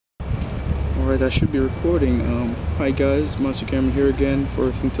Alright, I should be recording. Hi guys, Master Camera here again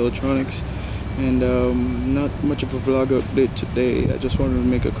for Think Electronics, and not much of a vlog update today. I just wanted to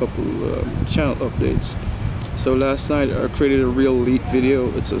make a couple channel updates. So last night I created a real elite video.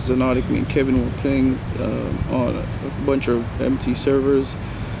 It's a Zenotic. Me and Kevin were playing on a bunch of empty servers.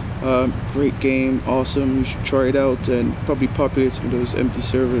 Great game, awesome. You should try it out and probably populate some of those empty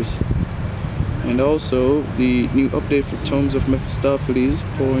servers. And also, the new update for Tomes of Mephistopheles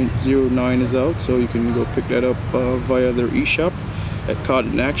 0.09 is out, so you can go pick that up via their eShop at COD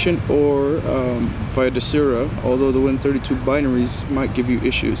in Action, or via Desura, although the Win32 binaries might give you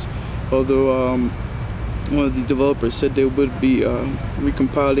issues. Although one of the developers said they would be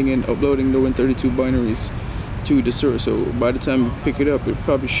recompiling and uploading the Win32 binaries to Desura, so by the time you pick it up, it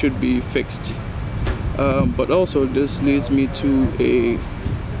probably should be fixed. But also, this leads me to a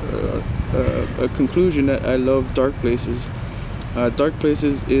conclusion that I love darkplaces.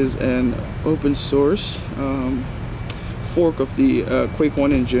 Darkplaces is an open source fork of the Quake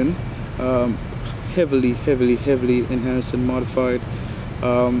 1 engine, heavily enhanced and modified.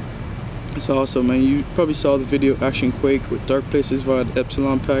 It's awesome, and you probably saw the video Action Quake with darkplaces via the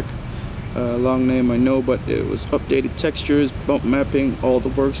Epsilon pack. Long name I know, but it was updated textures, bump mapping, all the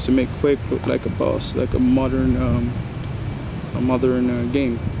works to make Quake look like a boss, like a modern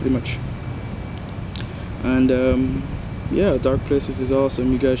game, pretty much. And yeah, darkplaces is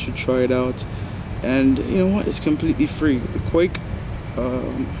awesome. You guys should try it out. And you know what, it's completely free. The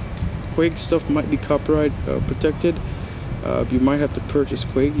Quake stuff might be copyright protected. You might have to purchase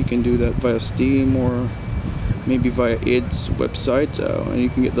Quake. You can do that via Steam or maybe via id's website, and you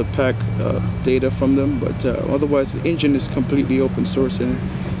can get the pack data from them. But otherwise, the engine is completely open source and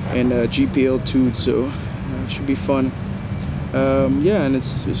GPL 2'd, so it should be fun. Yeah, and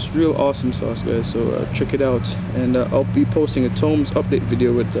it's real awesome sauce, guys, so check it out. And I'll be posting a Tomes update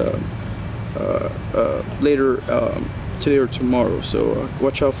video with later today or tomorrow, so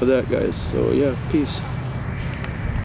watch out for that, guys. So yeah, peace.